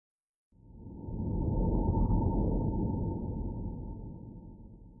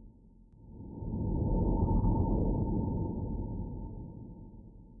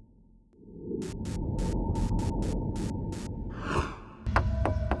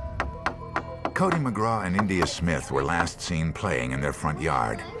Cody McGraw and India Smith were last seen playing in their front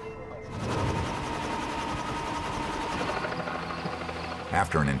yard.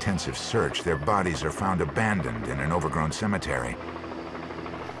 After an intensive search, their bodies are found abandoned in an overgrown cemetery.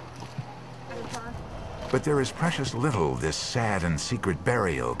 But there is precious little this sad and secret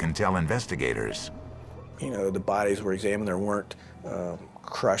burial can tell investigators. You know, the bodies were examined. There weren't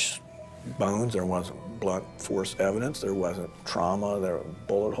crushed bones. There wasn't blunt force evidence. There wasn't trauma. There were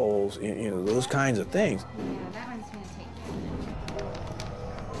bullet holes, you know, those kinds of things. Yeah, that one's going to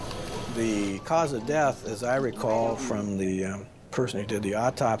take. The cause of death, as I recall from the person who did the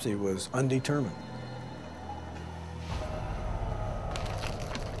autopsy, was undetermined.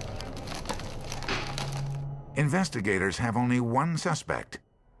 Investigators have only one suspect: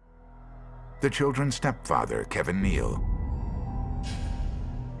 the children's stepfather, Kevin Neal.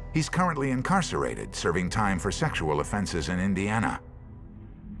 He's currently incarcerated, serving time for sexual offenses in Indiana.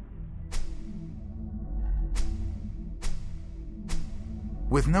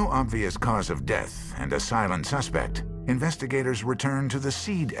 With no obvious cause of death and a silent suspect, investigators return to the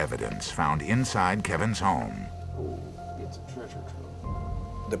seed evidence found inside Kevin's home. It's a treasure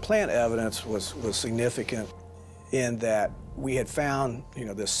trove. The plant evidence was significant in that we had found, you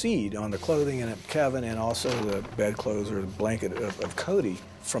know, the seed on the clothing of Kevin and also the bedclothes or the blanket of Cody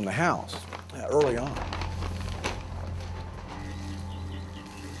from the house early on.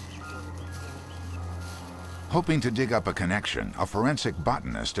 Hoping to dig up a connection, a forensic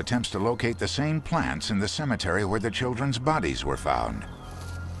botanist attempts to locate the same plants in the cemetery where the children's bodies were found.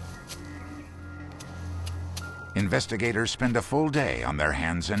 Investigators spend a full day on their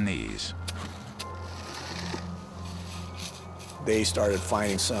hands and knees. They started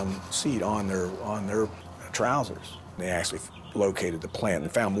finding some seed on their trousers. They actually located the plant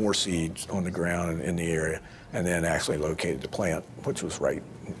and found more seeds on the ground in the area, and then actually located the plant, which was right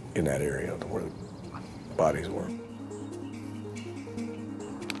in that area where the bodies were.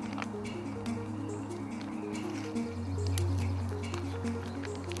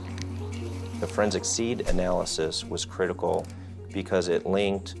 The forensic seed analysis was critical because it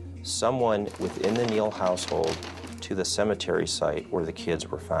linked someone within the Neal household to the cemetery site where the kids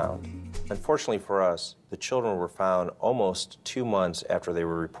were found. Unfortunately for us, the children were found almost 2 months after they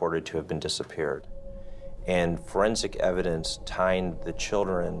were reported to have been disappeared. And forensic evidence tying the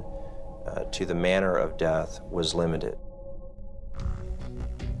children to the manner of death was limited.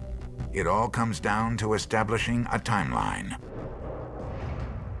 It all comes down to establishing a timeline.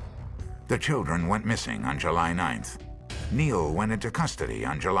 The children went missing on July 9th. Neal went into custody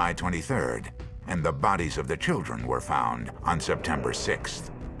on July 23rd, and the bodies of the children were found on September 6th.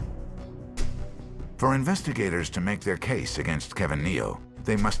 For investigators to make their case against Kevin Neal,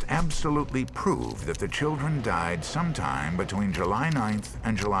 they must absolutely prove that the children died sometime between July 9th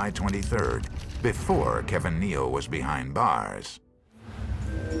and July 23rd, before Kevin Neal was behind bars.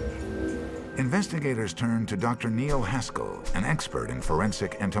 Investigators turned to Dr. Neil Haskell, an expert in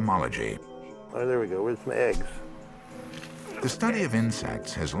forensic entomology. Oh, there we go. Where's some eggs? The study of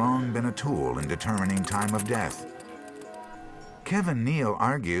insects has long been a tool in determining time of death. Kevin Neal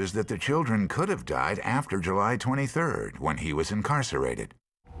argues that the children could have died after July 23rd, when he was incarcerated.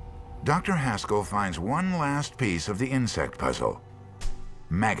 Dr. Haskell finds one last piece of the insect puzzle: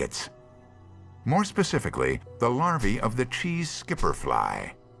 maggots. More specifically, the larvae of the cheese skipper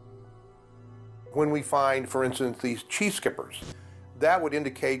fly. When we find, for instance, these cheese skippers, that would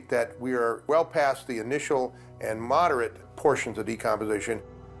indicate that we are well past the initial and moderate portions of decomposition.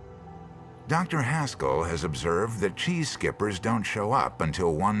 Dr. Haskell has observed that cheese skippers don't show up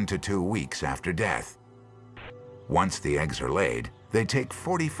until 1 to 2 weeks after death. Once the eggs are laid, they take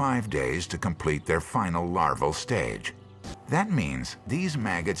 45 days to complete their final larval stage. That means these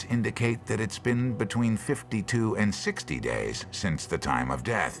maggots indicate that it's been between 52 and 60 days since the time of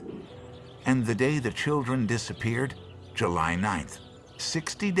death. And the day the children disappeared, July 9th,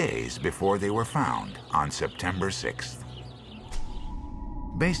 60 days before they were found on September 6th.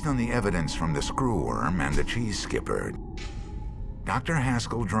 Based on the evidence from the screwworm and the cheese skipper, Dr.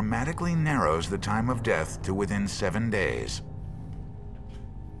 Haskell dramatically narrows the time of death to within 7 days.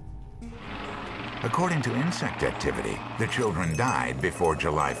 According to insect activity, the children died before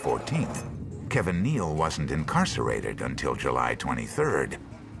July 14th. Kevin Neal wasn't incarcerated until July 23rd.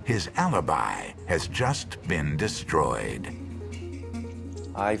 His alibi has just been destroyed.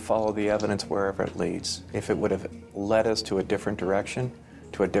 I follow the evidence wherever it leads. If it would have led us to a different direction,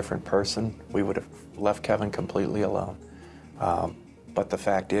 to a different person, we would have left Kevin completely alone. But the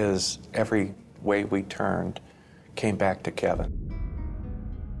fact is, every way we turned came back to Kevin.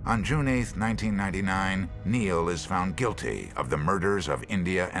 On June 8, 1999, Neal is found guilty of the murders of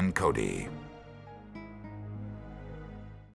India and Cody.